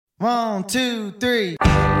1, 2, 3.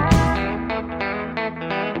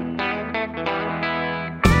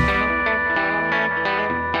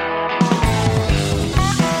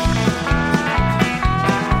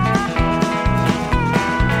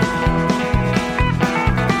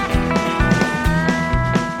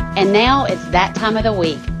 And now it's that time of the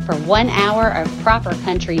week for 1 hour of proper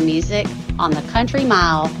country music on the Country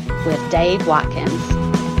Mile with Dave Watkins.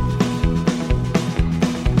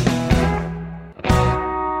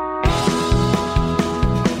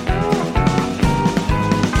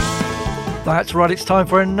 That's right, it's time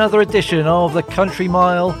for another edition of the Country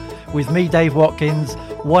Mile with me, Dave Watkins.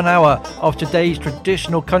 1 hour of today's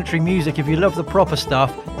traditional country music. If you love the proper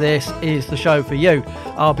stuff, this is the show for you.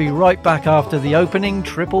 I'll be right back after the opening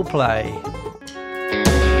triple play.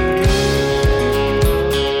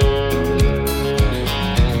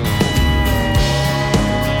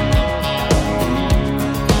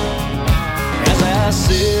 As I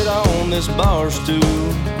sit on this bar stool,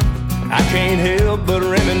 I can't help but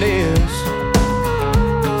reminisce.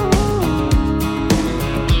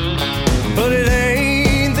 But it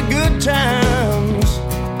ain't the good times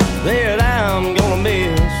that I'm gonna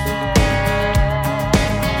miss.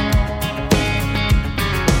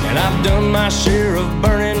 And I've done my share of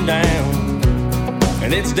burning down,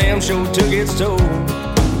 and it's damn sure took its toll.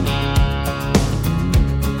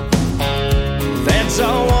 That's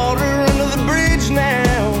all water under the bridge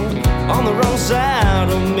now, on the wrong side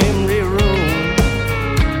of memory road.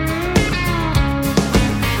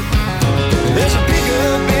 There's a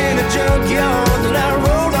pickup in a junkyard that I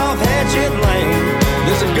rolled off Hatchet Lane.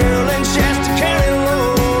 There's a girl in Shasta County,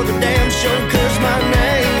 Lord, that damn sure cursed my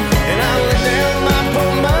name. And I let down my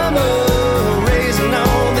poor mama, raising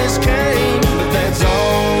all this cane. But that's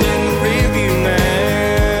all in the rearview now.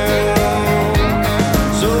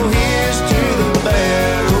 So here's to the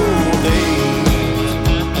bad old days.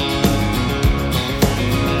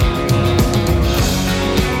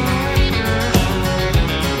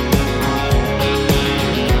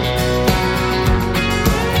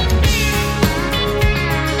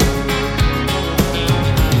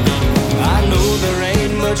 I know there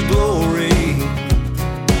ain't much glory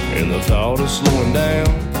in the thought of slowing down.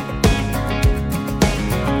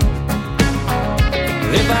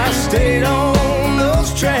 If I stayed on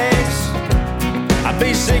those tracks, I'd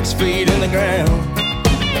be 6 feet in the ground.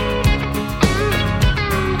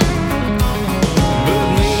 But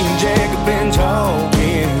me and Jack have been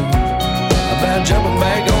talking about jumping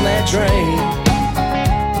back on that train.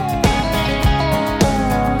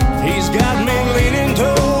 He's got me leaning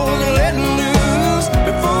towards letting loose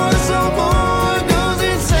before this old boy goes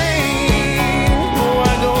insane. Oh,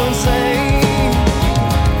 I go insane.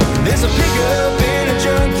 There's a pickup in a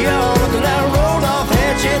junkyard that I rolled off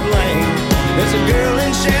Hatchet Lane. There's a girl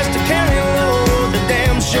in Shasta County, Lord, that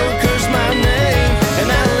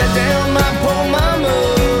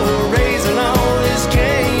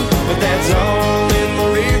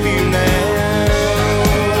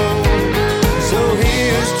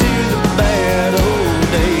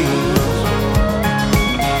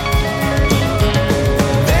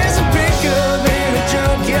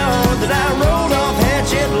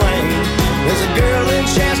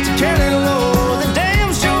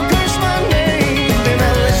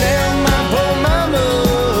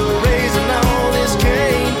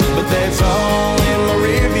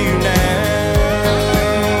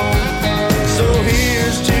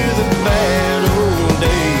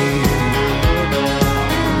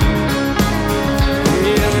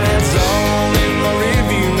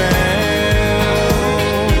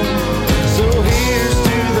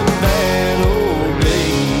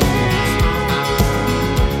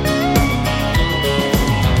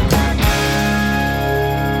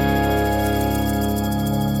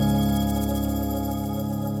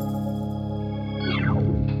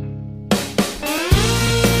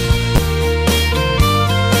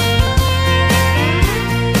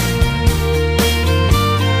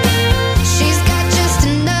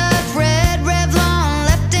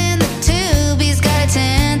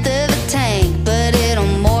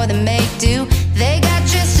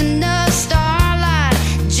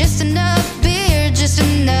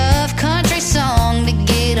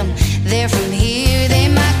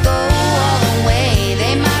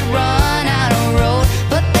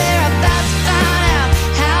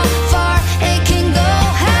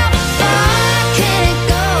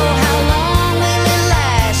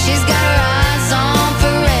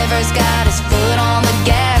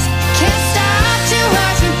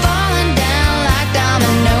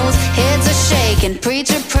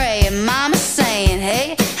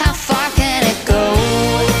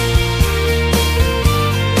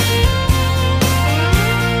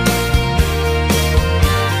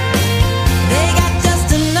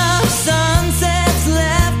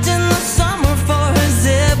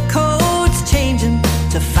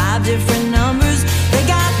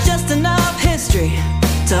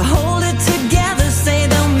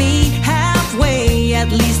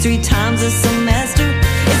at least 3 times a semester.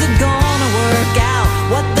 Is it gonna work out?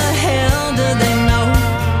 What the hell do they know?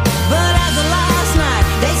 But as of last night,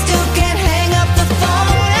 they still can't hang up the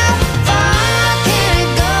phone. How far can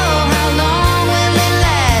it go? How long will it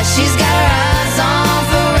last? She's got her eyes on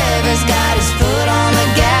forever's got his foot on the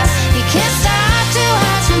gas. He can't stop two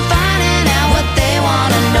hearts from finding out what they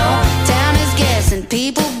wanna know. Town is guessing,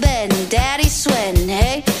 people betting, daddy's sweating.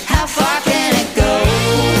 Hey, how far can it go?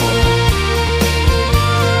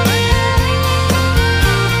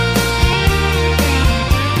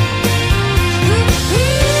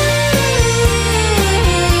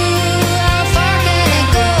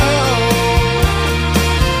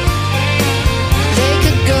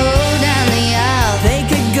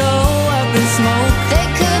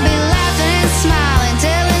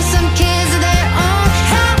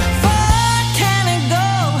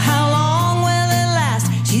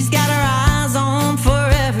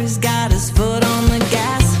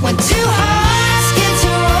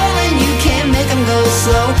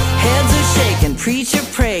 Preacher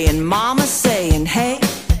praying, mama saying, hey,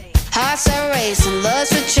 hearts are racing,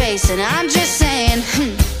 loves are chasing. I'm just saying,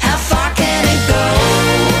 how far can it go?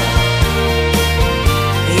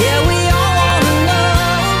 Yeah, we all wanna know.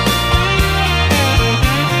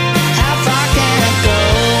 How far can it go?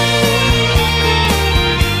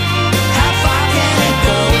 How far can it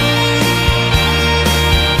go?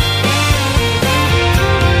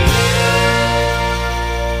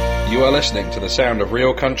 You are listening to the sound of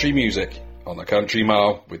real country music on the Country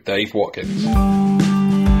Mile with Dave Watkins. You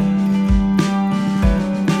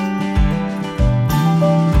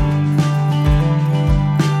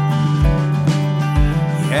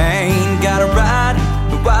ain't gotta ride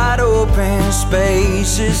the wide open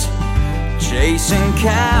spaces, chasing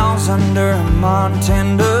cows under a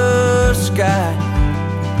Montana sky.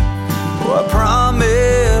 Oh, I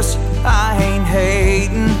promise I ain't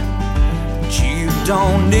hating, but you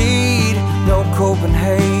don't need no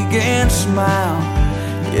Copenhagen smile.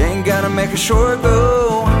 You ain't gotta make a short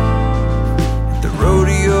go at the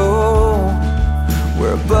rodeo.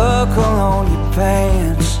 Wear a buckle on your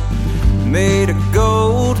pants made of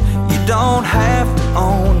gold. You don't have to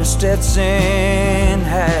own a Stetson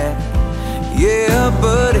hat. Yeah,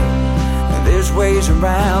 buddy, there's ways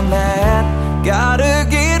around that. Gotta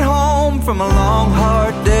get home from a long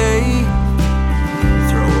hard day.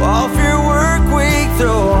 Throw off your work week,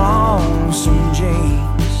 throw on some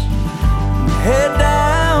jeans, head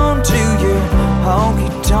down to your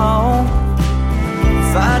honky-tonk.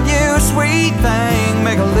 Find you a sweet thing,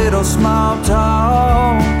 make a little small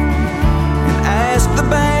talk, and ask the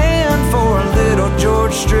band for a little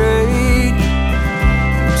George Strait.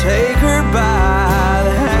 Take her by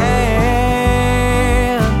the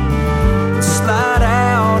hand, slide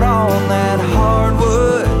out on that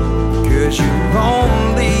hardwood, 'cause you're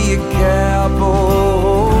only a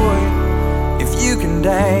cowboy if you can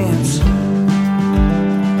dance.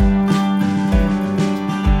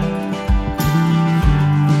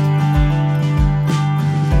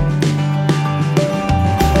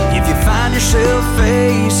 If you find yourself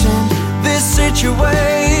facing this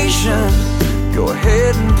situation, go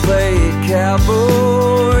ahead and play it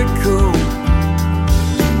cowboy cool.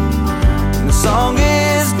 When the song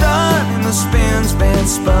is done and the spin's been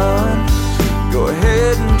spun, go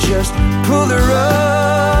ahead and just pull her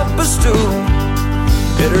up a stool.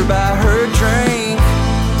 Better buy her a drink,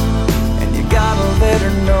 and you gotta let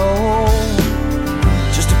her know.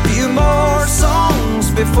 Just a few more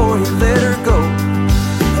songs before you let her go.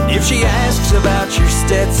 And if she asks about your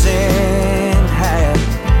Stetson hat,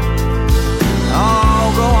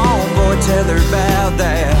 oh, go on, boy, tell her about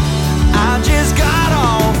that. I just got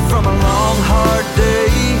off from a long, hard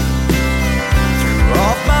day. Threw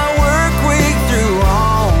off my work week, threw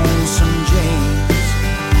on some jeans,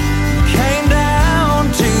 came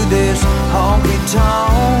down to this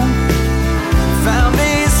honky-tonk. Found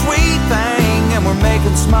this sweet thing and we're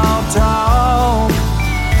making small talk.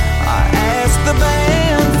 I asked the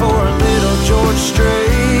band for a little George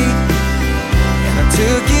Strait, and I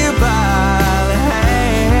took you by the hand.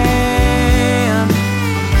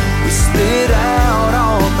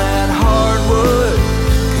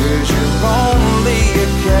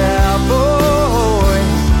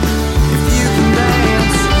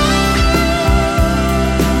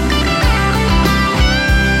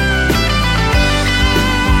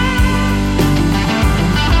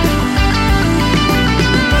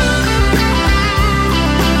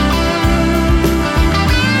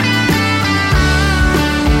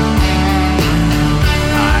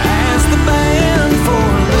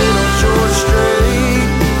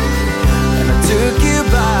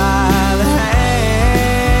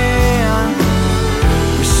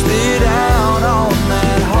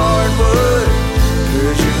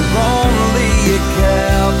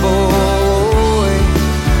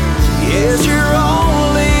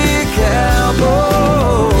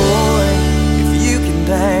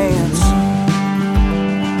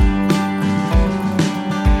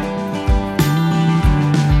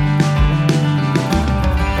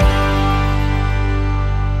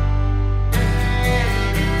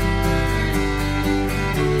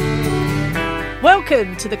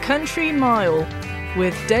 Welcome to the Country Mile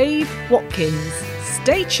with Dave Watkins.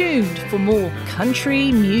 Stay tuned for more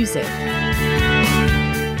country music.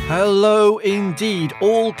 Hello indeed,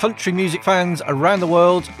 all country music fans around the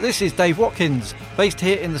world. This is Dave Watkins, based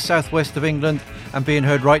here in the southwest of England and being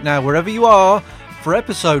heard right now wherever you are for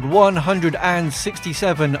episode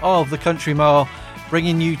 167 of the Country Mile,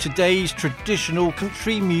 bringing you today's traditional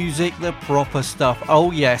country music, the proper stuff.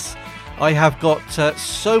 Oh yes, I have got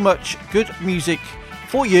so much good music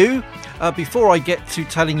for you. Before I get to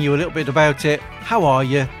telling you a little bit about it, how are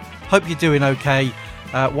you? Hope you're doing okay.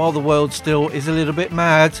 While the world still is a little bit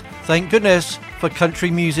mad, thank goodness for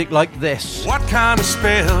country music like this. What kind of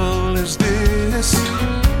spell is this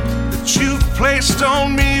that you've placed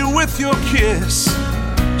on me with your kiss?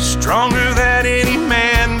 Stronger than any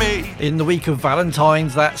man made. In the week of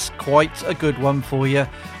Valentine's, that's quite a good one for you.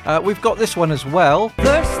 We've got this one as well.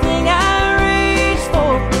 First thing I reach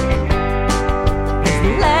for is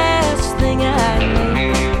the last thing I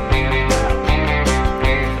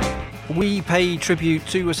need. We pay tribute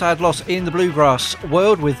to a sad loss in the bluegrass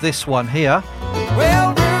world with this one here.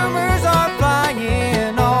 Well, rumors are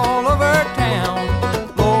flying all over town.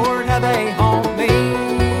 Lord, how they haunt me.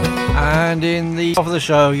 And in the top of the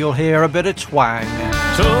show, you'll hear a bit of twang.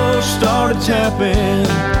 Toes started tapping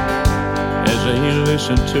as they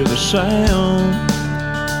listened to the sound.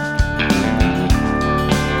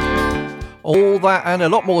 All that and a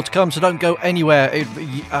lot more to come, so don't go anywhere. It'd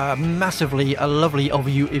be massively lovely of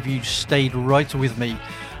you if you stayed right with me.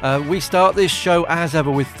 We start this show as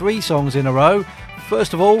ever with 3 songs in a row.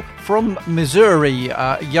 First of all, from Missouri,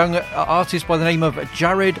 a young artist by the name of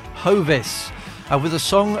Jared Hovis, with a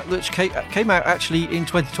song that came out actually in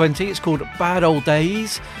 2020. It's called Bad Old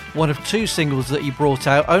Days, one of 2 singles that he brought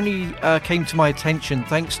out. Only came to my attention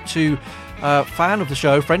thanks to fan of the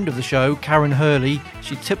show, friend of the show, Karen Hurley.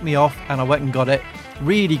 She tipped me off and I went and got it.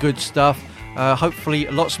 Really good stuff. Hopefully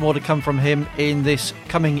lots more to come from him in this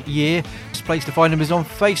coming year. This place to find him is on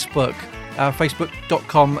Facebook,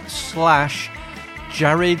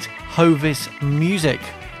 facebook.com/Jared Hovis Music.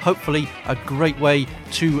 Hopefully a great way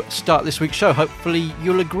to start this week's show. Hopefully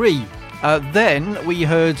you'll agree. Then we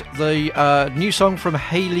heard the new song from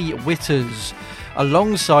Hayley Whitters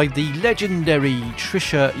alongside the legendary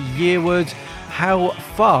Trisha Yearwood, How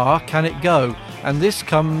Far Can It Go? And this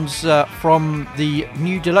comes from the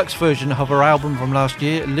new deluxe version of her album from last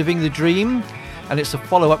year, Living the Dream, and it's a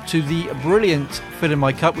follow-up to the brilliant Fill in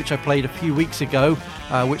My Cup, which I played a few weeks ago,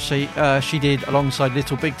 which she did alongside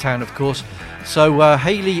Little Big Town, of course. So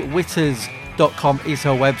HayleyWhitters.com is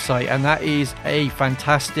her website, and that is a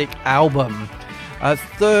fantastic album.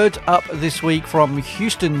 Third up this week from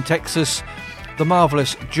Houston, Texas, the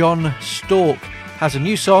marvellous John Stork has a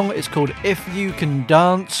new song. It's called If You Can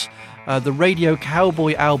Dance. The Radio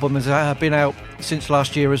Cowboy album has been out since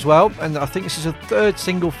last year as well, and I think this is a 3rd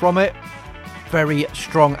single from it. Very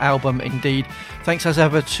strong album indeed. Thanks as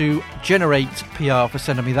ever to Generate PR for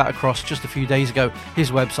sending me that across just a few days ago. His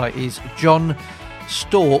website is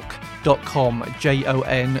johnstork.com,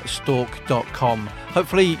 JON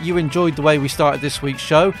Hopefully you enjoyed the way we started this week's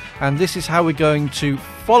show, and this is how we're going to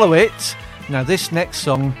follow it. Now this next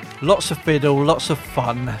song, lots of fiddle, lots of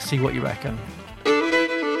fun. See what you reckon.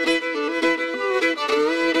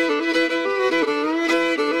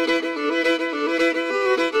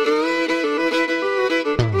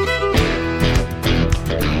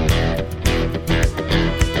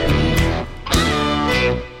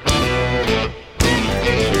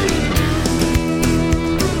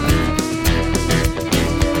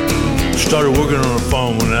 Started working on a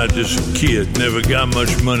farm when I was just a kid. Never got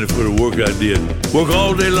much money for the work I did. Work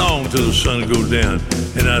all day long till the sun would go down,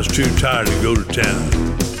 and I was too tired to go to town.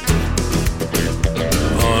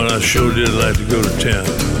 Oh, and I sure did like to go to town.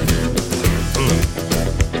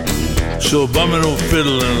 So I bought me an old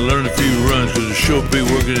fiddle and I learned a few runs, cause I sure be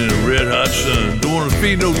working in the red hot sun. Don't wanna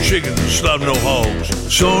feed no chickens and slop no hogs.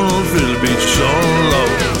 Sawing on the fiddle beats, sawing on the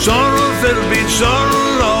logs. Sawing on the fiddle beats, sawing on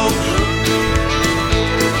the logs.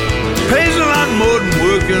 Pays a lot more than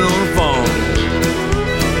working on a farm.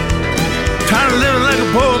 Tired of living like a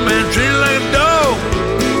poor man, treated like a dog.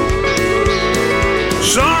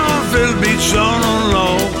 Sawing on the fiddle beats, sawing on the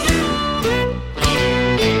logs.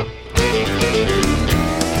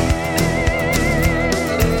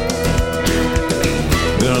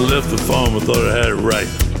 When I left the farm, I thought I had it right.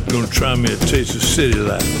 Gonna try me a taste of city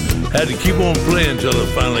life. Had to keep on playing till I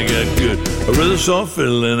finally got good. I really saw a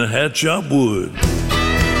fiddle than a hat chop wood.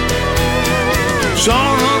 Sawing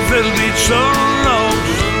on the fiddle beats, sawing on the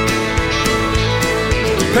logs.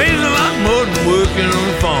 Pays a lot more than working on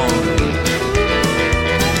the farm.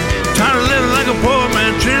 Tired of living like a poor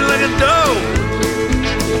man, treated like a dog.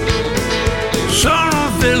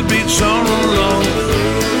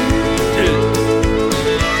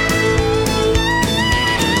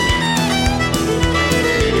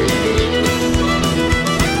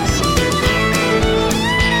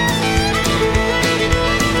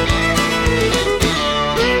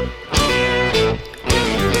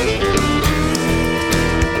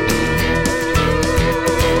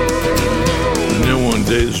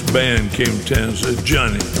 band came to town and said,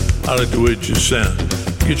 Johnny, I like the way it just sound.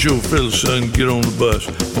 Get your fiddle, son, get on the bus.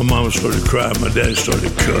 My mama started crying, my daddy started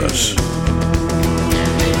to cuss.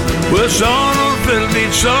 Well, sawing on the fiddle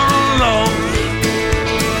beat, sawing on the log.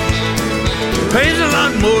 Pays a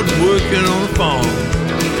lot more than working on the farm.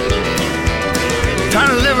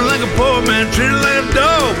 Tired of living like a poor man, treated like a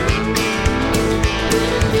dog.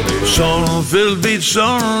 Sawing on the fiddle beat,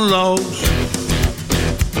 sawing on the logs.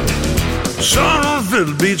 Sawing on the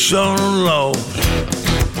fiddle beat, sawing on the logs.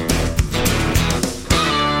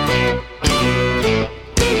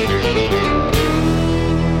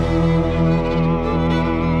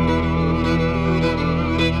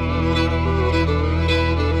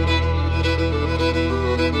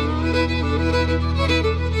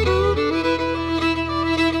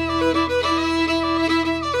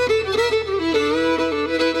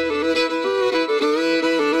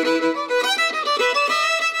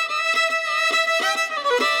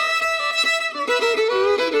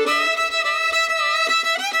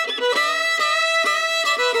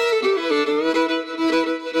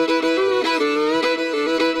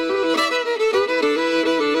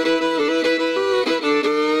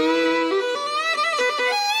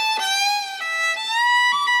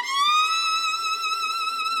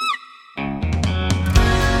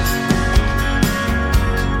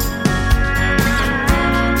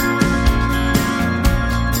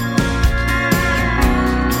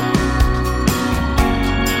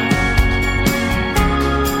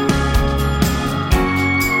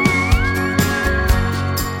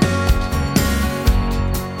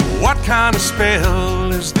 kind of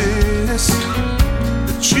spell is this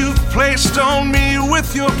that you've placed on me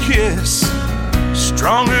with your kiss?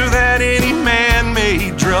 Stronger than any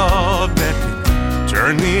man-made drug that can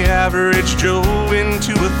turn the average Joe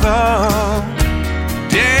into a thug.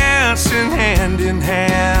 Dancing hand in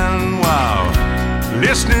hand while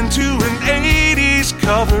listening to an 80s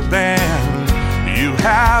cover band. You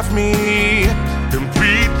have me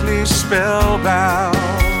completely spellbound.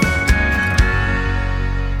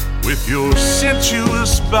 With your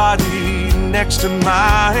sensuous body next to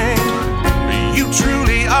mine, you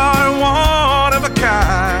truly are one of a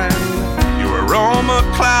kind. Your aroma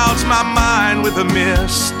clouds my mind with a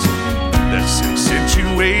mist that's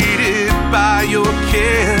accentuated by your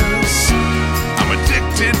kiss. I'm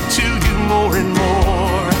addicted to you more and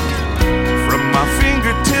more. From my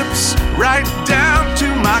fingertips right down to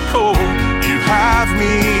my core, you have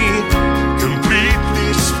me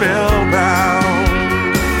completely spellbound.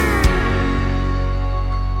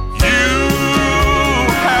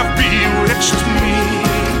 Bewitched me,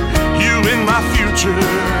 you in my future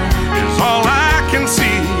is all I can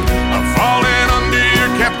see. I've fallen under your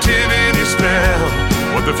captivity spell.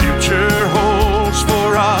 What the future holds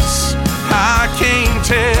for us, I can't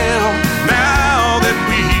tell. Now that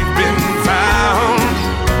we've been found,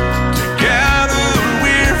 together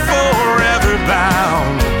we're forever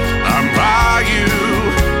bound. I'm by you,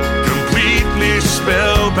 completely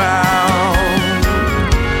spellbound.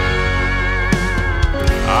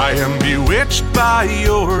 I am bewitched by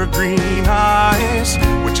your green eyes,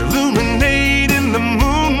 which illuminate in the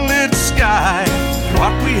moonlit sky.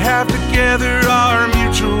 What we have together are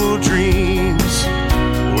mutual dreams,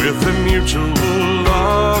 with the mutual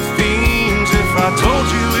love themes. If I told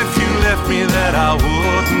you if you left me that I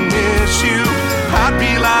wouldn't miss you, I'd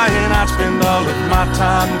be lying. I'd spend all of my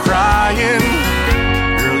time crying.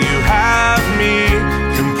 Girl, you have me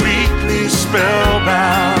completely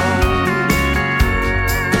spellbound.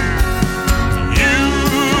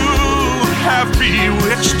 Have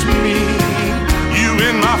bewitched me, you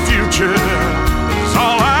in my future is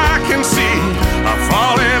all I can see. I've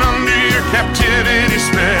fallen under your captivity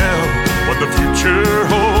spell. What the future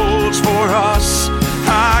holds for us,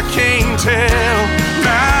 I can't tell.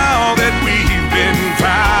 Now that we've been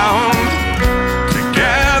found,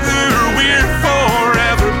 together we're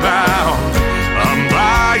forever bound. I'm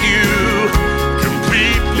by you,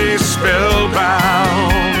 completely spellbound.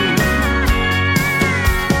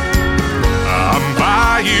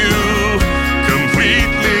 You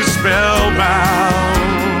completely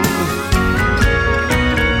spellbound.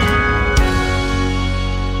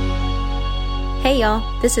 Hey y'all,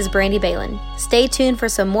 this is Brandy Balin. Stay tuned for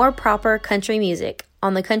some more proper country music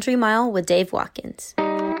on the Country Mile with Dave Watkins.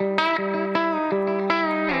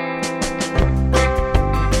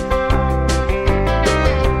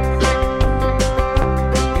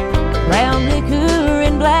 Brown liquor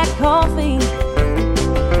and black coffee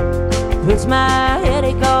puts my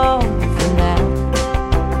headache off for now.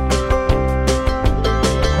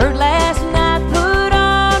 Hurt last night put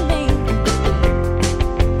on me,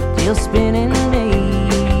 still spinning me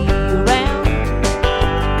around.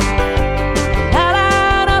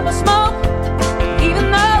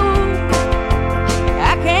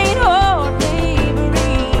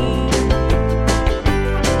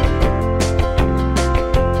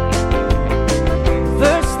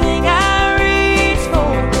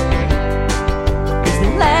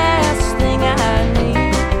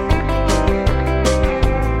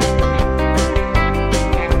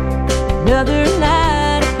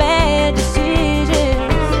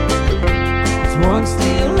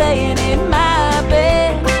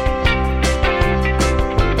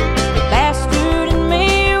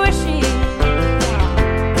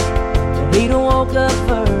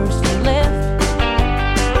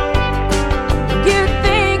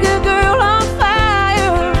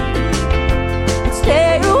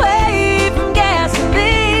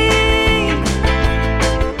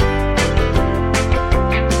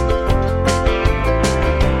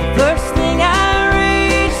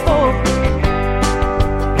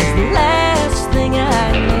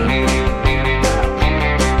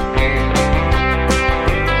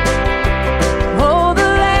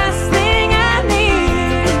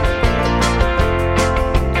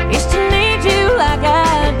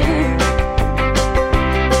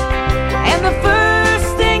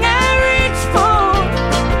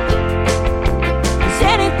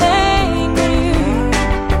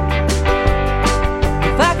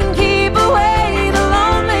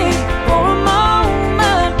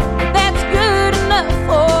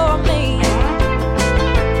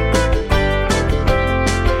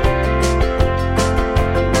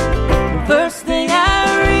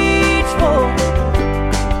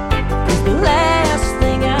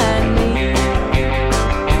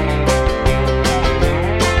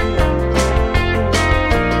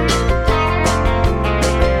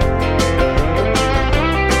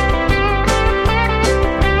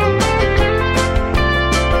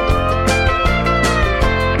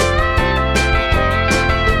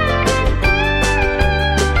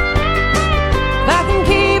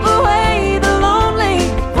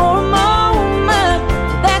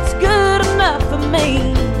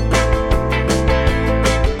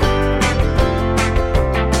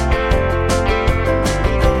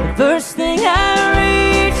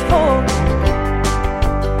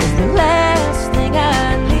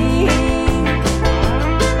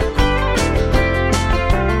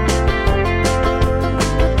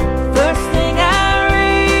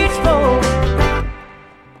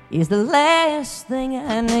 is the last thing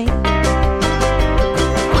I need.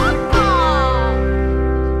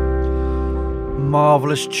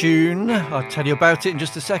 Marvellous tune. I'll tell you about it in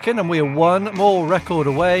just a second, and we are one more record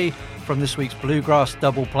away from this week's Bluegrass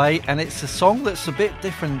Double Play, and it's a song that's a bit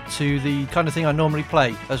different to the kind of thing I normally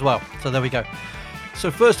play as well. So there we go.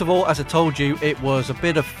 So first of all, as I told you, it was a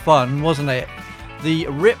bit of fun, wasn't it? The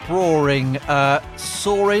rip-roaring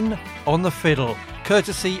Soarin' on the Fiddle,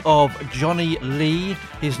 courtesy of Johnny Lee.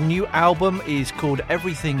 His new album is called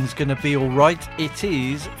Everything's Gonna Be Alright. It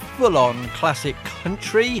is full-on classic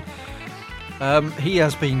country. He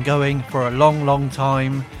has been going for a long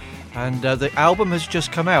time, and the album has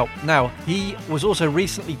just come out. Now, he was also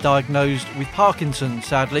recently diagnosed with Parkinson's,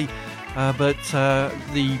 sadly, but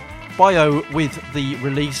the bio with the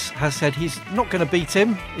release has said he's not going to beat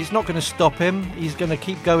him, he's not going to stop him, he's going to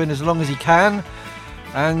keep going as long as he can,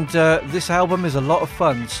 and this album is a lot of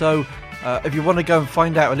fun. So if you want to go and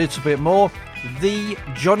find out a little bit more,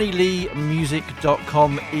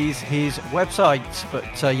 thejohnnyleemusic.com is his website.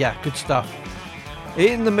 But yeah, good stuff.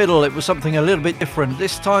 In the middle, it was something a little bit different.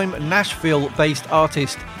 This time, Nashville-based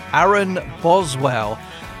artist Aaron Boswell,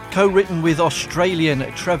 co-written with Australian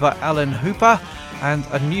Trevor Allen Hooper, and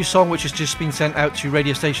a new song which has just been sent out to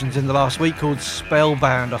radio stations in the last week called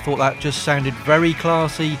Spellbound. I thought that just sounded very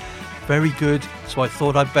classy, very good, so I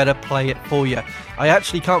thought I'd better play it for you. I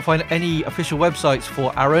actually can't find any official websites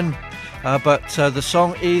for Aaron, but the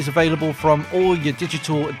song is available from all your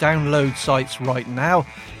digital download sites right now.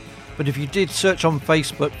 But if you did search on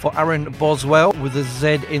Facebook for Aaron Boswell with a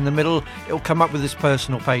Z in the middle, it'll come up with his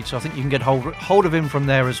personal page, so I think you can get hold of him from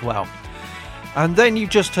there as well. And then you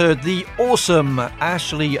just heard the awesome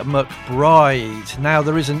Ashley McBryde. Now,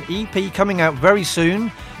 there is an EP coming out very soon,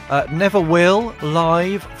 Never Will,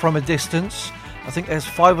 live from a distance. I think there's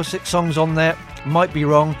 5 or 6 songs on there, might be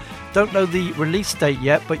wrong. Don't know the release date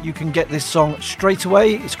yet, but you can get this song straight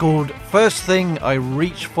away. It's called First Thing I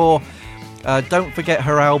Reach For. Don't forget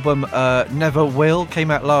her album Never Will, came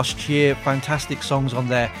out last year. Fantastic songs on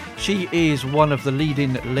there. She is one of the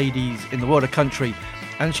leading ladies in the world of country,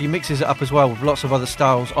 and she mixes it up as well with lots of other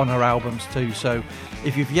styles on her albums too. So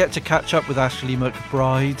if you've yet to catch up with Ashley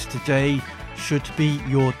McBryde, today should be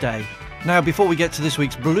your day. Now, before we get to this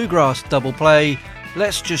week's Bluegrass Double Play,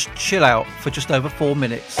 let's just chill out for just over 4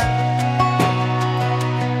 minutes.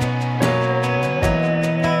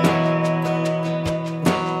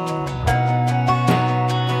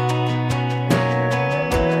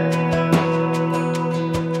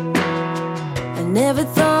 Never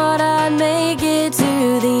thought I'd make it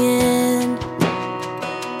to the end,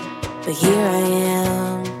 but here I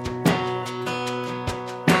am.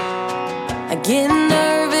 I get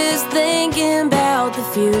nervous thinking about the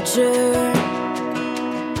future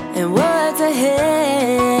and what's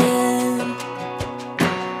ahead.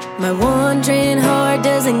 My wandering heart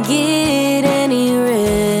doesn't get any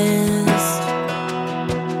rest.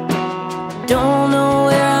 Don't know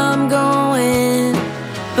where I'm going,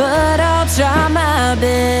 but I'll try my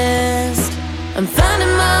best. I'm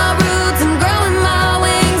finding my roots and growing my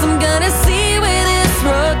wings. I'm gonna see where this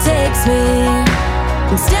road takes me.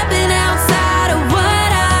 I'm stepping outside of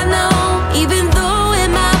what I know, even though it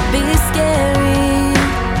might be scary.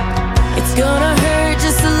 It's gonna hurt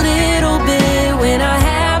just a little bit when I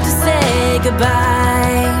have to say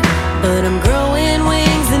goodbye, but I'm growing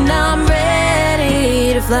wings and I'm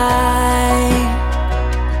ready to fly.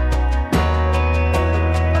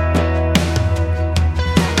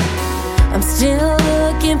 Still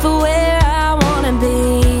looking for where I wanna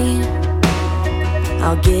be.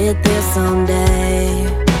 I'll get there someday,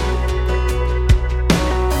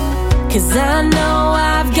 'cause I know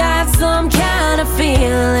I've got some kind of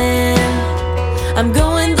feeling I'm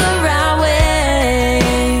going the right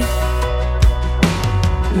way.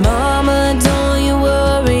 Mama, don't you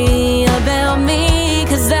worry about me,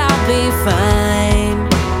 'cause I'll be fine.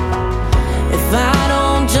 If I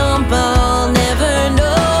don't jump, I'll never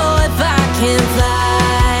know can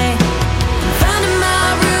fly. I'm finding my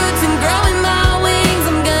roots and growing my wings.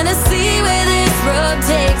 I'm gonna see where this road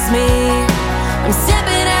takes me. I'm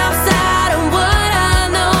stepping outside of what I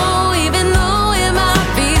know, even though it might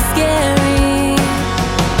be scary.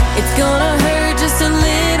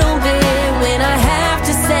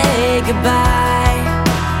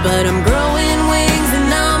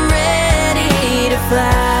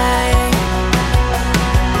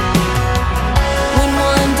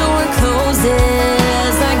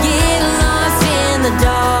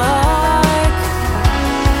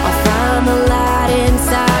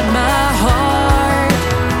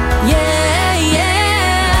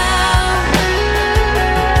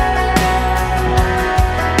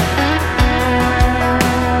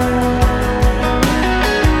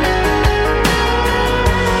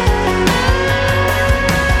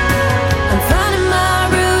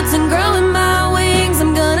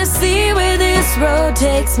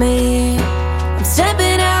 takes me. I'm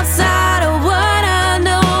stepping outside of what I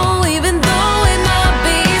know, even though it might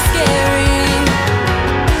be scary.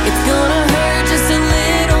 It's gonna hurt just a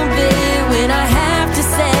little bit when I have to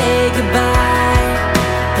say goodbye,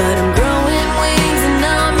 but I'm growing wings and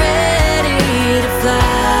I'm ready to fly.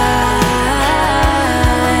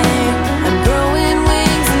 I'm growing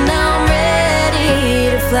wings and I'm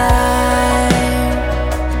ready to fly.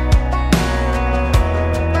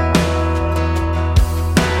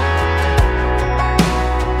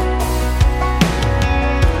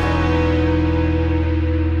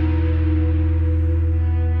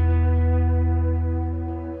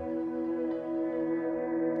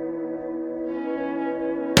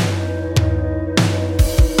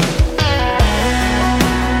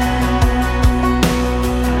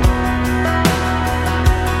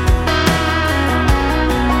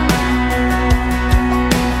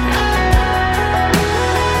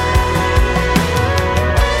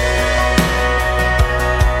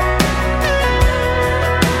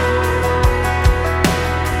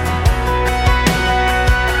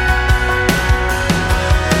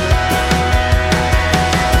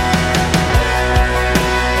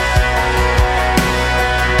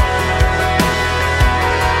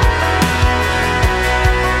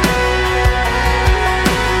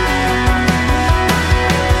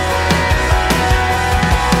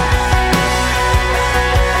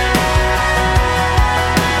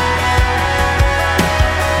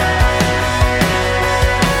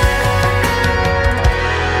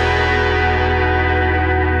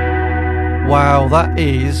 Wow, that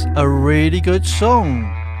is a really good song.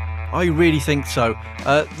 I really think so.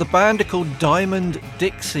 The band are called Diamond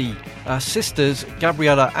Dixie. Sisters,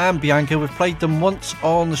 Gabriella and Bianca, we've played them once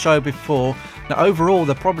on the show before. Now overall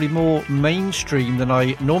they're probably more mainstream than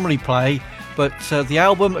I normally play, but the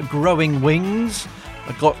album Growing Wings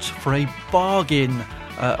I got for a bargain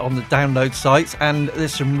on the download sites, and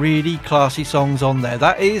there's some really classy songs on there.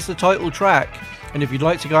 That is the title track, and if you'd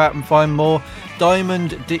like to go out and find more,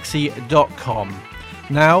 diamonddixie.com.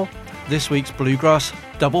 Now, this week's Bluegrass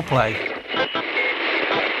Double Play.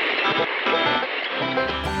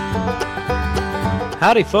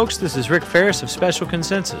 Howdy folks, this is Rick Ferris of Special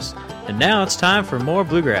Consensus, and now it's time for more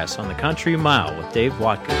Bluegrass on the Country Mile with Dave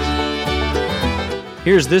Watkins.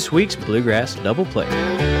 Here's this week's Bluegrass Double Play.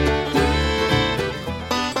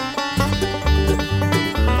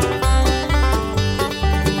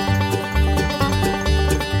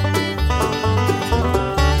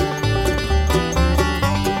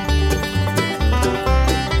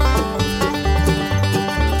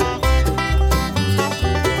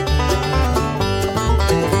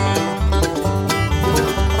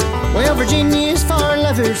 Virginia's for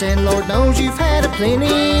lovers, and Lord knows you've had a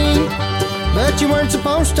plenty, but you weren't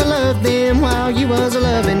supposed to love them while you was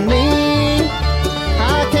a-loving me.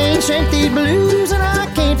 I can't shake these blues and I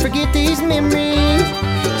can't forget these memories,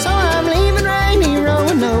 so I'm leaving rainy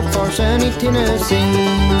Roanoke for sunny Tennessee.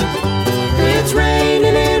 It's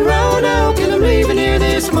raining in Roanoke and I'm leaving here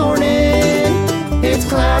this morning. It's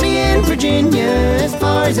cloudy in Virginia as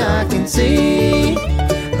far as I can see,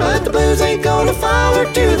 but the blues ain't gonna follow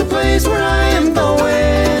to the place where I am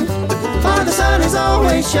going, for the sun is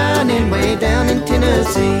always shining way down in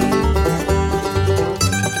Tennessee.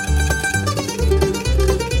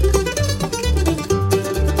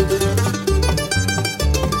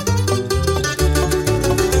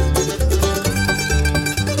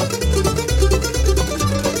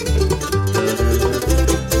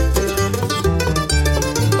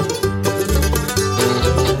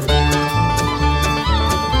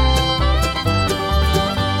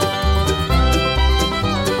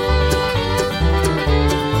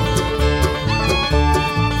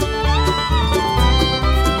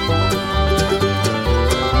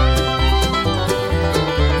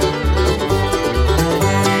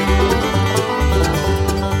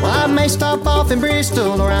 In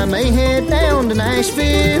Bristol, or I may head down to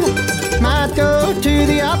Nashville. Might go to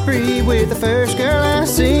the Opry with the first girl I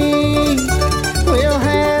see. We'll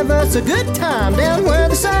have us a good time down where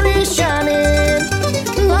the sun is shining.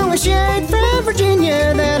 As long as she ain't from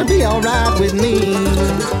Virginia, that'll be alright with me.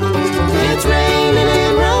 It's raining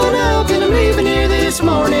in Roanoke and I'm leaving here this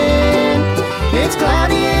morning. It's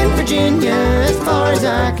cloudy in Virginia as far as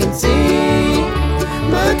I can see,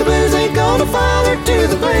 but the blues ain't gonna follow to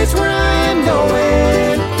the place where I am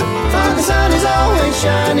going, for the sun is always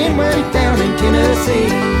shining way down in Tennessee.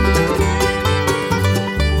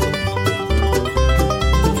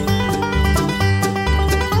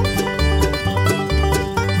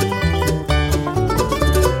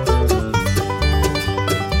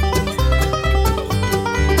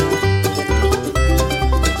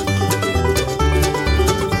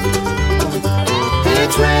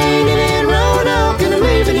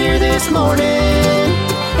 this morning.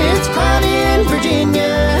 It's cloudy in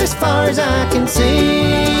Virginia as far as I can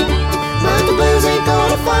see. But the blues ain't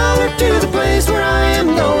gonna follow to the place where I am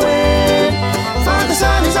going, for the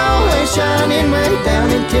sun is always shining right down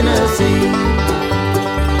in Tennessee.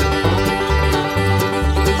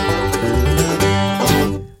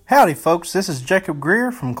 Howdy folks, this is Jacob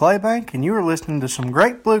Greer from Claybank, and you are listening to some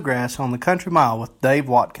great bluegrass on the Country Mile with Dave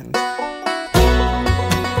Watkins.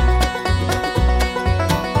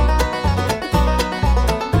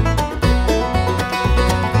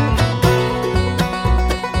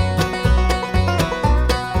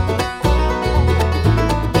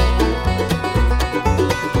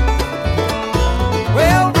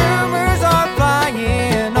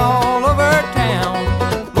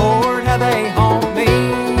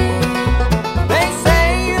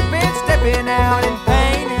 Out in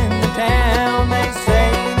pain in the town, they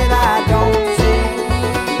say that I don't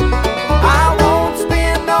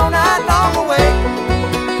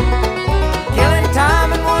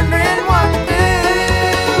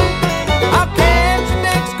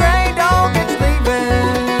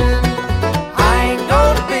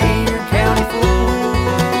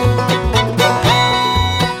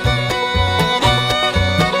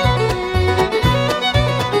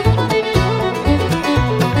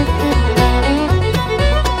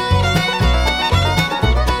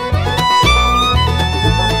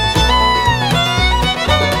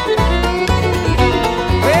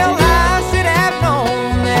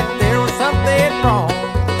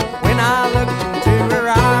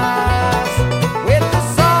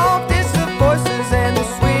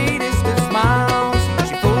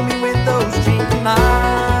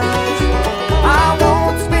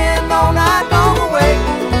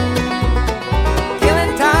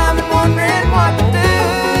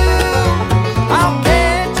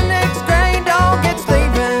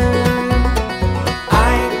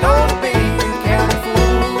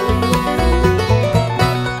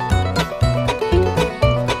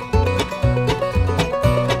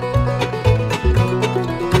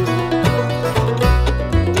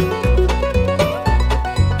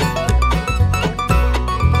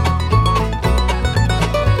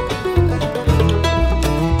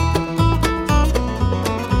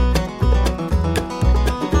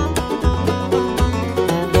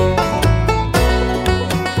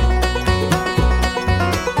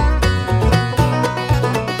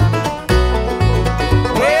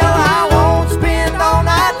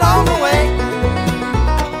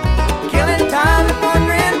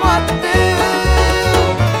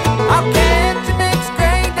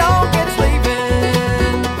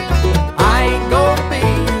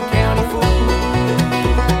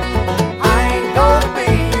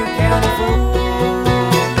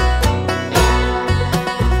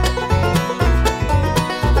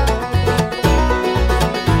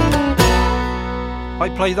I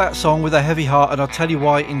play that song with a heavy heart, and I'll tell you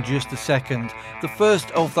why in just a second. The first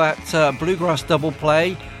of that bluegrass double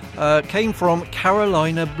play came from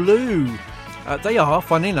Carolina Blue. They are,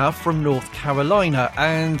 fun enough, from North Carolina,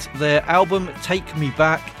 and their album Take Me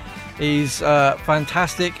Back is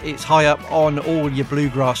fantastic. It's high up on all your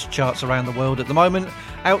bluegrass charts around the world at the moment.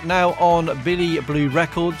 Out now on Billy Blue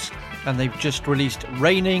Records, and they've just released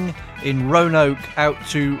Raining in Roanoke out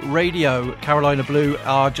to radio. Carolina Blue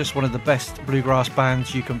are just one of the best bluegrass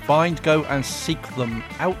bands you can find. Go and seek them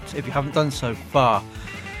out if you haven't done so far.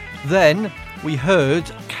 Then we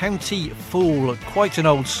heard County Fool, quite an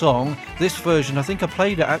old song. This version, I think I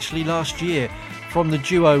played it actually last year, from the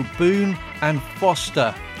duo Boone and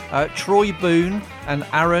Foster. Troy Boone and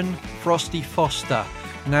Aaron Frosty Foster.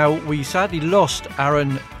 Now, we sadly lost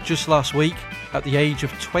Aaron just last week at the age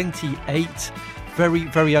of 28. Very,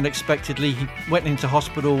 very unexpectedly. He went into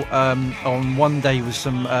hospital on one day with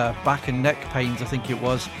some back and neck pains, I think it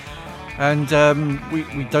was. And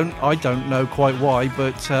I don't know quite why,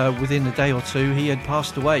 but within a day or two he had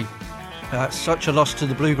passed away. Such a loss to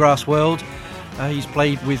the bluegrass world. He's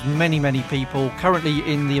played with many, many people, currently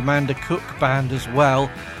in the Amanda Cook band as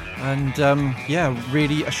well. And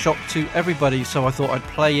really a shock to everybody. So I thought I'd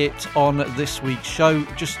play it on this week's show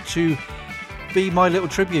just to be my little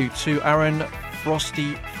tribute to Aaron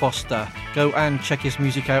Frosty Foster. Go and check his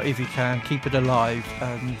music out if you can. Keep it alive.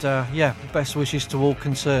 And best wishes to all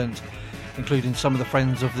concerned, including some of the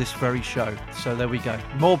friends of this very show. So there we go.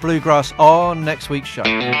 More bluegrass on next week's show.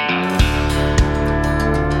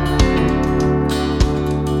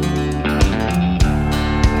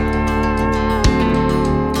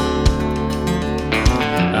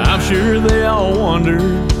 I'm sure they all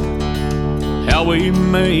wondered how we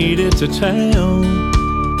made it to town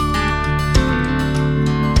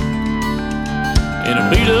in a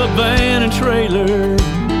beat-up van and trailer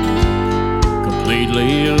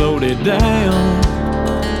neatly loaded down.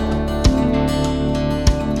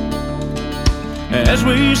 As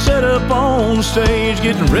we set up on the stage,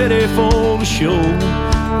 getting ready for the show,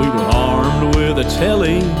 we were armed with a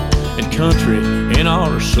telly and country in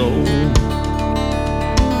our soul.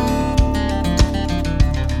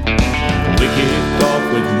 We kicked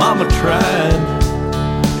off with Mama Tried,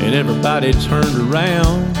 and everybody turned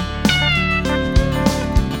around.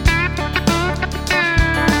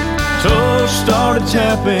 Toes started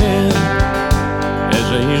tapping as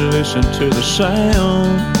they listened to the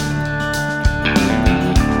sound.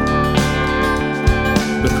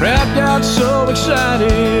 The crowd got so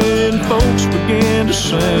excited, folks began to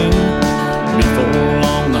sing. Before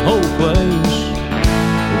long, the whole place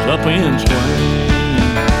was up in twain.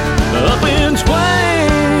 Up in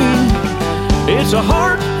twain. It's a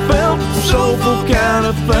heartfelt, soulful kind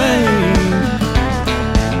of thing.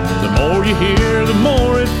 The more you hear, the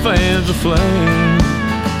more it fans the flame,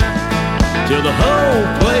 till the whole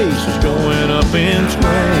place is going up in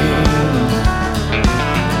twain.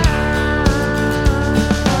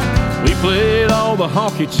 We played all the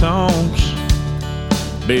honky-tonks,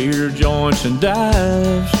 beer joints and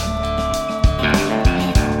dives.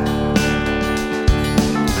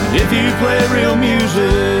 If you play real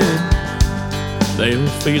music, they'll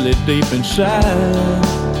feel it deep inside.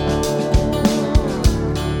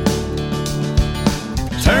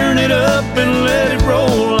 Turn it up and let it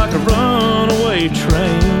roll like a runaway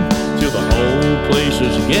train, till the whole place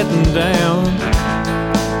is getting down,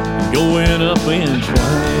 going up in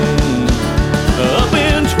twain. Up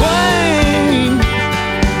in twain.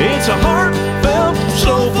 It's a heartfelt,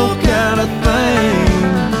 soulful kind of thing.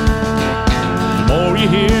 The more you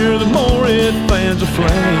hear, the more it fans a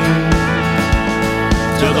flame,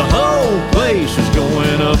 till the whole place is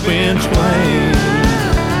going up in twain.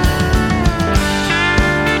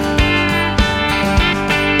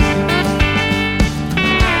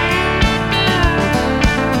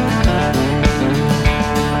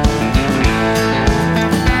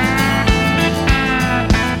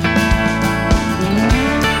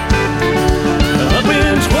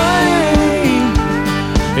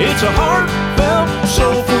 It's a heartfelt,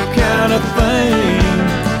 soulful kind of thing.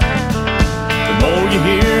 The more you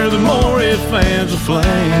hear, the more it fans a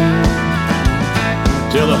flame,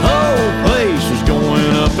 till the whole place is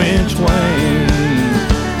going up in twain.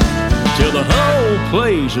 Till the whole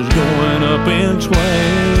place is going up in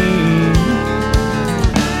twain.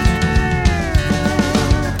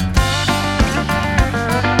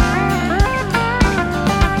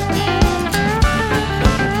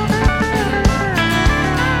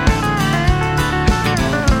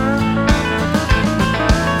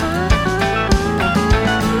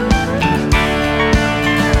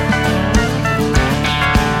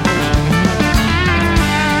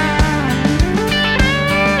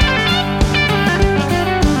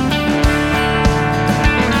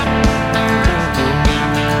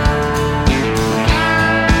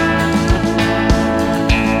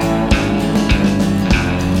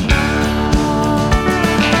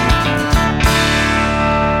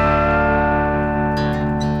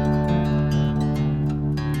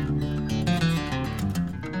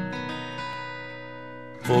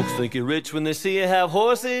 Folks think you're rich when they see you have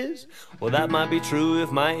horses. Well, that might be true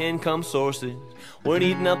if my income sources weren't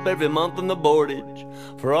eating up every month in the boardage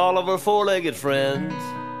for all of our four-legged friends.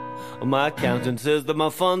 My accountant says that my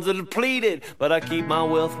funds are depleted, but I keep my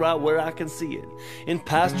wealth right where I can see it, in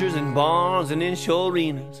pastures and barns and in show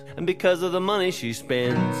arenas, and because of the money she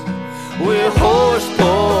spends. We're horse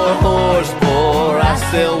poor, I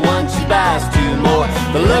sell one, she buys two more,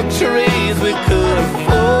 the luxuries we could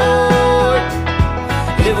afford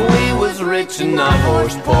if we was rich and not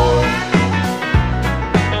horse poor.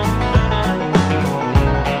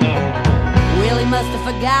 Willie must have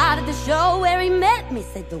forgot at the show where he met me.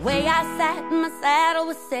 Said the way I sat in my saddle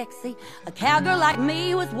was sexy. A cowgirl like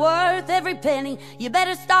me was worth every penny. You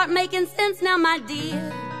better start making sense now, my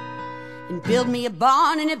dear, and build me a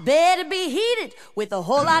barn, and it better be heated with a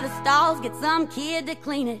whole lot of stalls. Get some kid to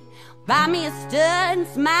clean it. Buy me a stud and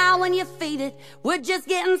smile when you feed it. We're just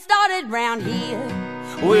getting started round here.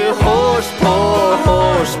 We're horse poor,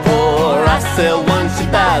 I sell one, she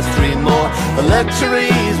buys three more, the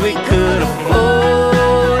luxuries we could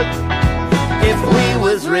afford if we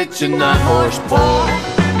was rich and not horse poor.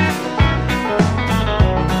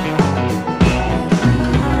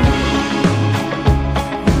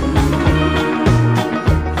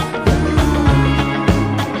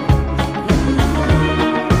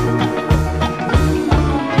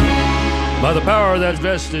 By the power that's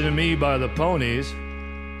vested in me by the ponies,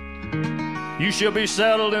 you shall be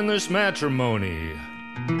saddled in this matrimony.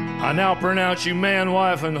 I now pronounce you man,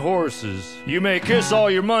 wife, and horses. You may kiss all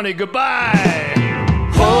your money goodbye.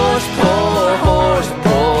 Horse poor,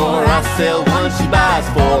 I sell one, she buys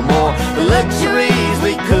four more. The luxuries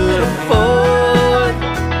we could afford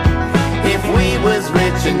if we was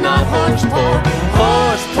rich and not horse poor.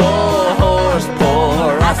 Horse poor,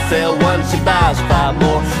 I sell one, she buys five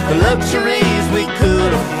more. The luxuries we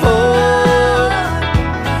could afford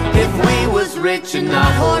if we was rich and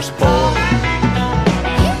not horse poor.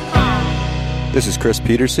 This is Chris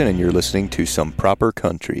Peterson, and you're listening to Some Proper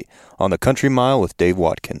Country on the Country Mile with Dave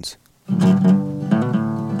Watkins.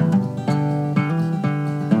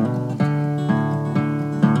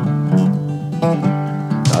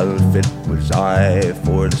 Unfit was I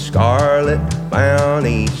for the Scarlet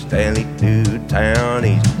Bounty, Stanley to town,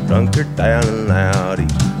 he's drunker down and out.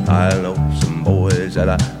 I know some boys that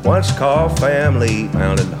I once called family,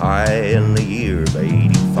 mounted high in the year of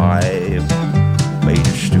 85.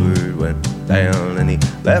 Major Stewart went down and he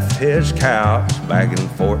left his couch back in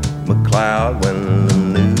Fort McLeod when the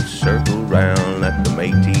news circled round that the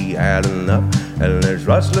Métis had enough. And there's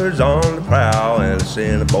rustlers on the prowl and it's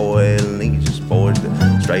in a boy and needs his boys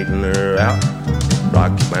to straighten her out.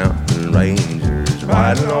 Rocky Mountain Rangers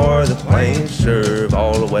riding o'er the plains serve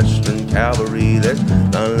all the Western cavalry. There's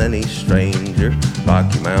none any stranger.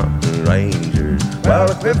 Rocky Mountain Rangers,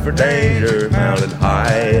 well equipped for danger, mounted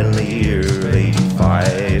high in the year of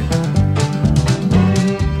 85.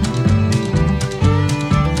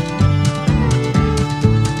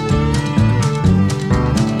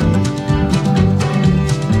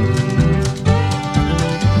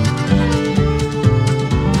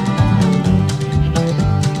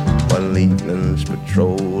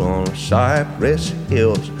 Patrol on Cypress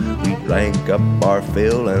Hills, we drank up our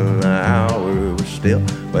fill and the hour was still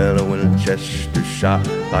when a Winchester shot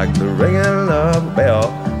like the ringing of a bell.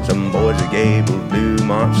 Some boys at Gable do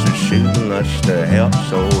monster shooting us to help,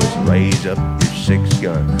 so let's raise up your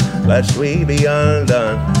 6-gun lest we be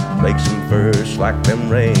undone. Make some furs, slack them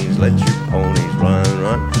reins, let your ponies run.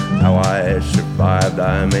 How I survived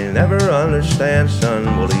I may never understand, son.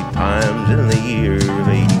 Woolly times in the year of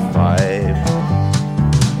 85.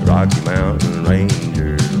 Rocky Mountain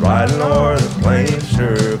Rangers riding o'er the plains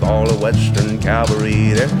serve all the Western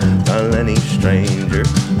cavalry. There's none any stranger.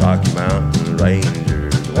 Rocky Mountain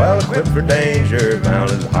Rangers, well equipped for danger,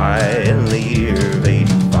 mounted high in the year of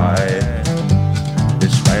 85.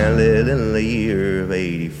 Disbanded in the year of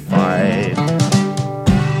 85.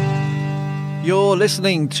 You're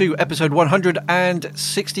listening to episode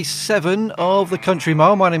 167 of the Country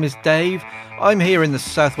Mile. My name is Dave. I'm here in the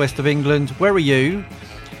southwest of England. Where are you?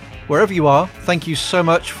 Wherever you are, thank you so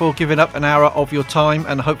much for giving up an hour of your time,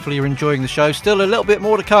 and hopefully you're enjoying the show. Still a little bit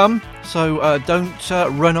more to come, so don't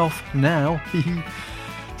run off now.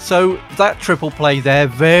 So that triple play there,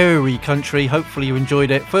 very country. Hopefully you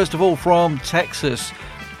enjoyed it. First of all, from Texas,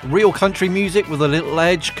 real country music with a little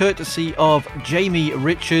edge, courtesy of Jamie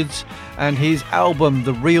Richards and his album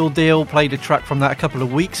The Real Deal. Played a track from that a couple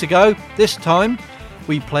of weeks ago. This time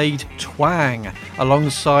we played Twang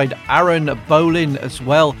alongside Aaron Bolin as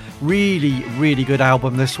well. Really, really good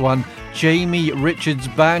album, this one.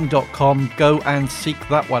 JamieRichardsBand.com. Go and seek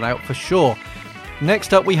that one out for sure.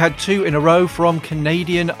 Next up, we had two in a row from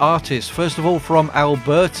Canadian artists. First of all, from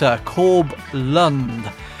Alberta, Corb Lund.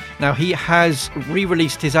 Now, he has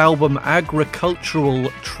re-released his album Agricultural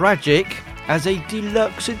Tragic as a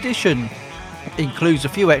deluxe edition. Includes a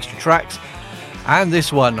few extra tracks, and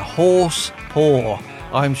this one, Horse Poor.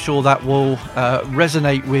 I'm sure that will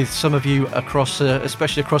resonate with some of you across,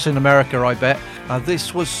 especially across in America, I bet.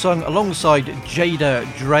 This was sung alongside Jada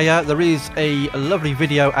Dreyer. There is a lovely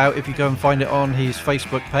video out if you go and find it on his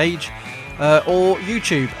Facebook page or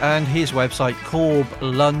YouTube, and his website,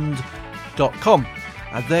 corblund.com.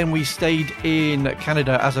 And then we stayed in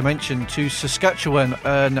Canada, as I mentioned, to Saskatchewan,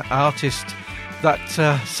 an artist that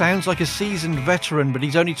sounds like a seasoned veteran, but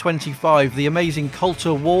he's only 25. The amazing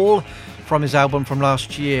Colter Wall, from his album from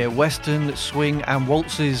last year, Western Swing and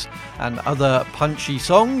Waltzes and Other Punchy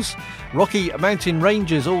Songs. Rocky Mountain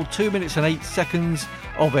Rangers, all 2 minutes and 8 seconds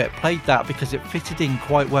of it. Played that because it fitted in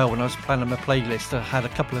quite well when I was planning my playlist. I had a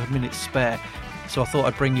couple of minutes spare, so I thought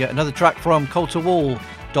I'd bring you another track from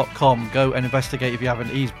ColterWall.com. Go and investigate if you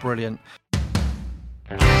haven't. He's brilliant.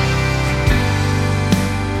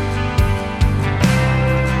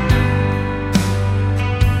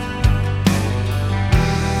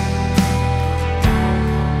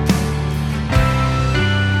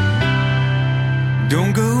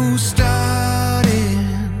 Don't go starting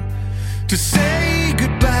to say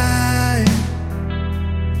goodbye.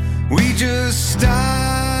 We just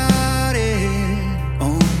started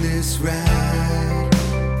on this ride.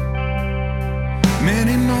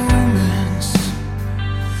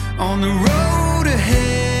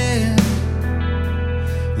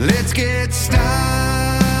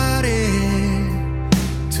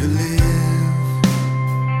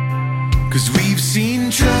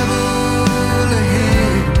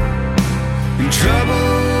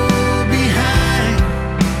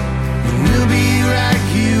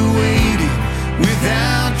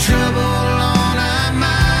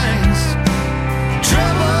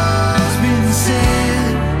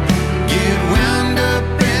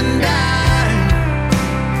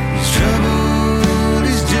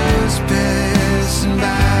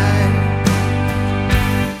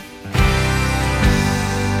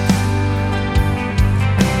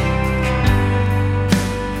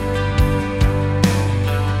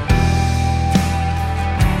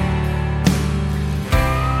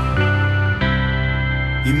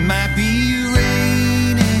 might be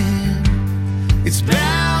raining, it's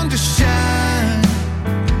bound to shine.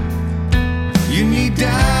 You need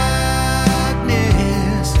darkness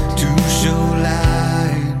to show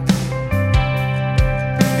light.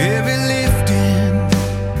 Heavy lifting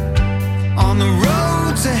on the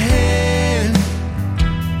roads ahead.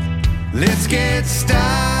 Let's get started,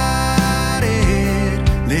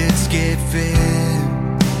 let's get fed.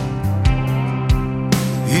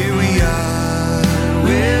 Here we are,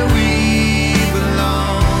 where we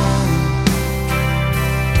belong.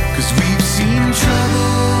 'Cause we've seen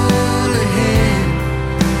trouble ahead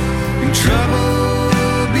and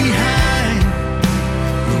trouble behind.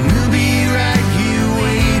 But we'll be right here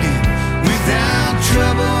waiting without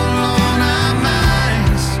trouble on our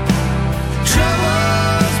minds.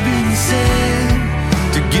 Trouble's been said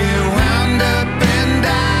to get wound up and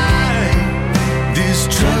die. This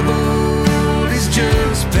trouble is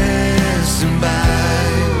just passing by.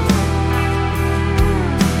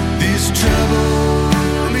 This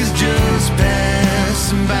trouble is just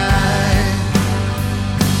passing by.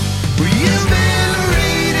 Well, you've been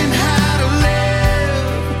reading how to live,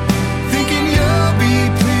 thinking you'll be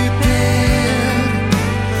prepared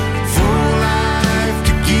for life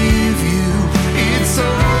to give you its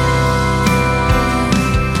all.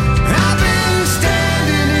 I've been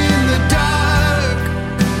standing in the dark,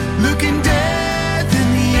 looking death in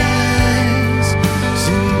the eyes,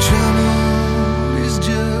 saying trouble is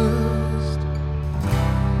just,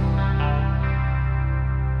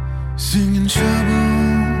 singing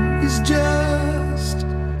trouble is just,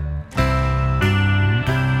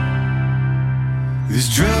 this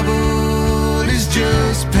trouble is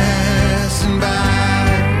just passing by.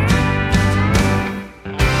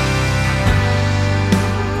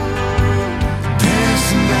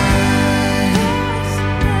 Passing by,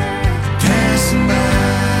 passing by,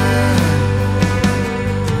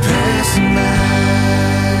 passing by.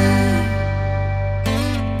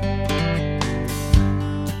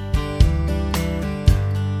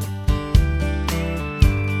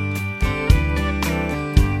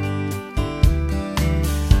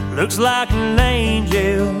 Looks like an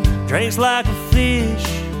angel, drinks like a fish,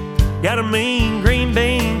 got a mean green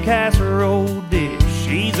bean casserole dish.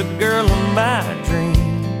 She's a girl of my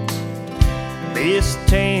dreams, Miss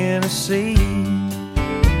Tennessee.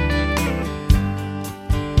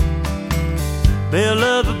 Bill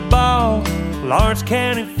of the ball, Lawrence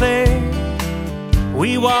County Fair.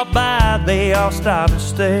 We walk by, they all stop and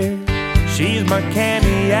stare. She's my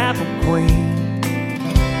candy apple queen,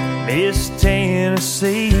 Miss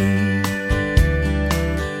Tennessee.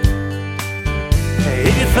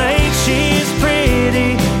 If you think she's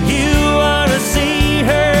pretty, you ought to see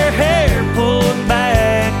her hair pulled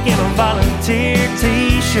back in a volunteer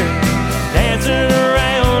t-shirt, dancing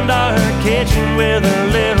around our kitchen with her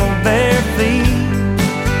little bare feet.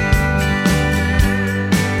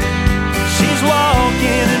 She's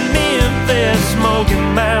walking in Memphis, smoking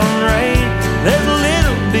Mountain Rain. There's a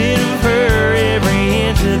little bit of her every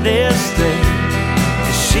inch of this state.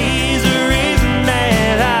 She's the reason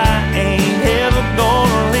that I ain't ever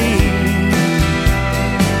gonna leave.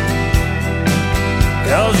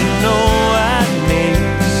 'Cause you know I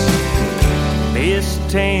miss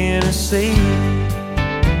Tennessee.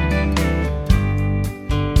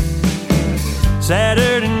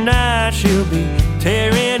 Saturday night she'll be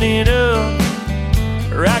tearing it up,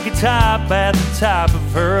 rocky top at the top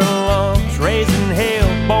of her lungs, raising hell,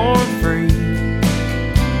 born free,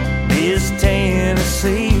 Miss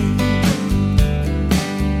Tennessee.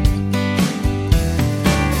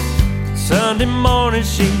 Sunday morning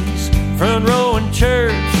she's front row in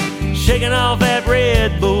church, shaking off that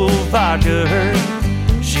Red Bull vodka hurt.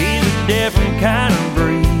 She's a different kind of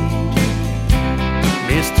breed,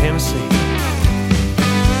 Miss Tennessee.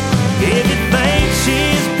 If you think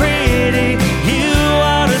she's pretty, you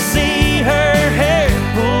ought to see her hair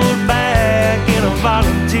pulled back in a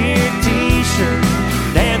volunteer t-shirt,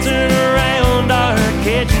 dancing around our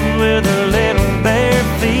kitchen with her little bare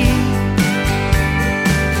feet.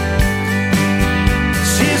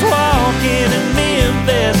 She's walking in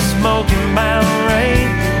Memphis, smoking Mountain Rain.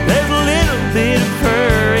 There's a little bit of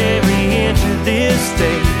her every inch of this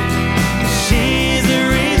state. She's the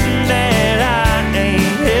reason that I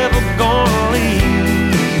ain't ever gonna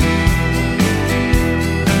leave.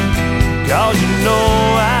 'Cause you know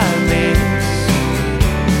I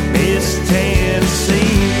miss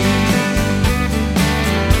Tennessee.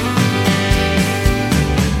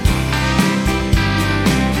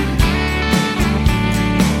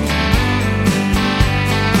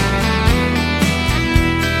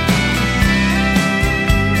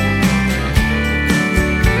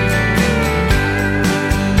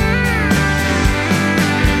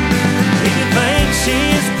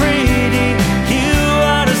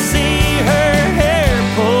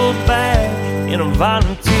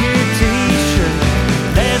 volunteer t-shirt,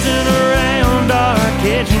 dancing around our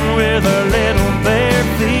kitchen with her little bare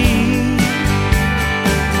feet.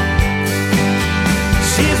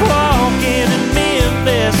 She's walking in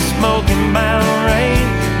Memphis, smoking Mountain Rain.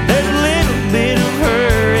 There's a little bit of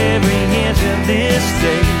her every inch of this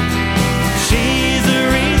day. She's the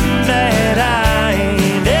reason that I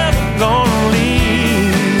ain't ever gonna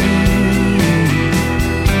leave.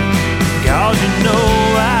 'Cause you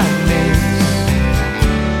know I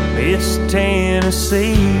miss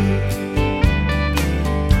Tennessee.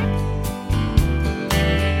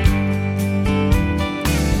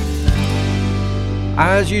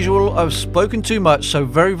 As usual, I've spoken too much, so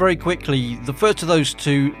very, very quickly, the first of those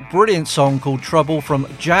two, brilliant song called Trouble from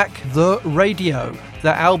Jack the Radio.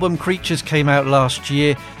 Their album Creatures came out last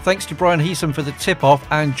year. Thanks to Brian Heeson for the tip-off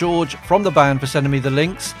and George from the band for sending me the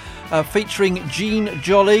links. Featuring Gene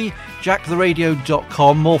Jolly,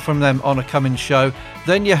 jacktheradio.com, more from them on a coming show.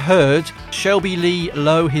 Then you heard Shelby Lee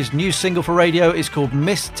Lowe, his new single for radio is called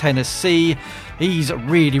Miss Tennessee. He's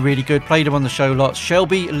really, really good, played him on the show lots.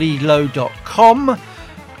 ShelbyLeeLowe.com.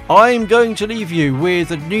 I'm going to leave you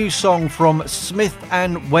with a new song from Smith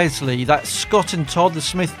and Wesley. That's Scott and Todd, the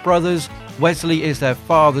Smith brothers. Wesley is their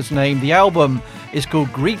father's name. The album is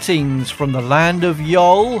called Greetings from the Land of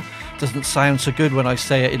Yol. Doesn't sound so good when I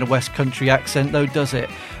say it in a West Country accent though, does it?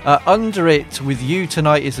 Under It With You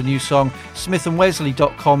Tonight is the new song.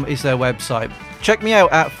 SmithandWesley.com is their website. Check me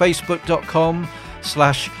out at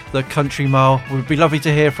Facebook.com/The Country Mile. It would be lovely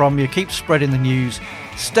to hear from you. Keep spreading the news.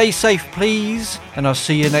 Stay safe, please, and I'll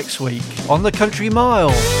see you next week on The Country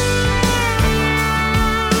Mile.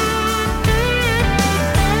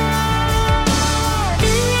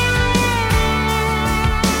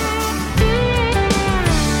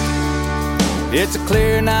 It's a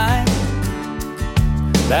clear night,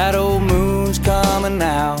 that old moon's coming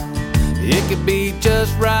out. It could be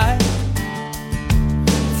just right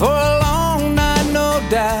for a long night, no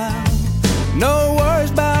doubt. No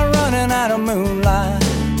worries about running out of moonlight,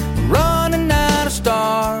 running out of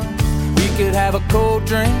stars. We could have a cold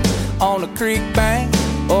drink on a creek bank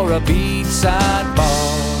or a beachside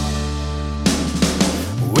bar.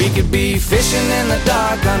 We could be fishing in the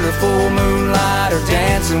dark under full moonlight, or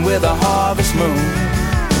dancing with a harvest moon,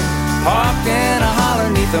 parked in a holler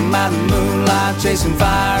neath the mountain moonlight, chasing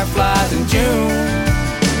fireflies in June.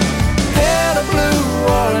 Pale blue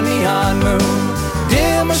or a neon moon,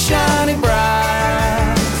 dim or shiny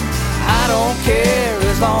bright, I don't care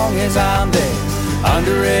as long as I'm there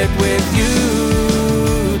under it with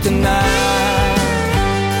you tonight.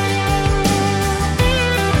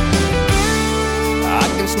 I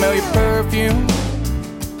can smell your perfume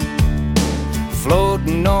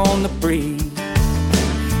floating on the breeze,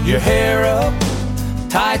 your hair up,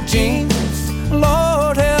 tight jeans,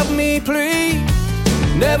 Lord help me please.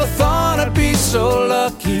 Never thought I'd be so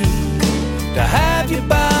lucky to have you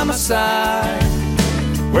by my side.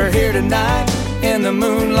 We're here tonight in the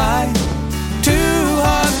moonlight, two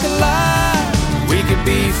hearts collide. We could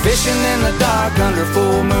be fishing in the dark under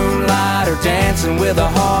full moonlight, or dancing with a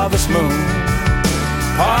harvest moon,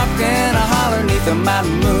 parked in a holler neath the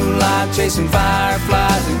mountain moonlight, chasing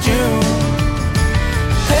fireflies in June.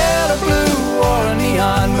 Pale blue or a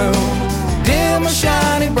neon moon, dim or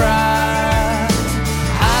shiny bright,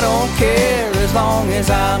 I don't care as long as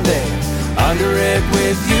I'm there under it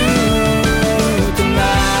with you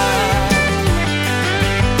tonight.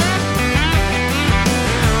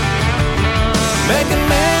 Making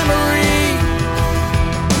memories,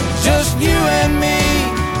 just you and me.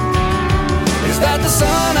 Is that the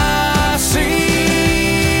sun I see?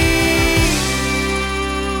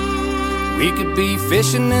 We could be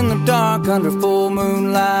fishing in the dark under full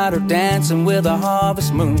moonlight, or dancing with a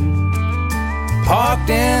harvest moon, parked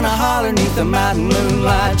in a holler neath the mountain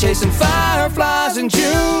moonlight, chasing fireflies in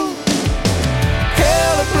June.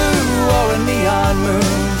 Pale blue or a neon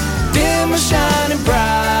moon, dim or shining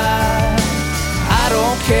bright, I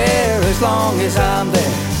don't care as long as I'm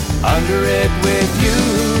there under it with you.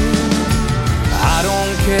 I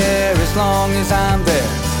don't care as long as I'm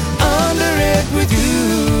there under it with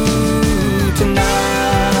you.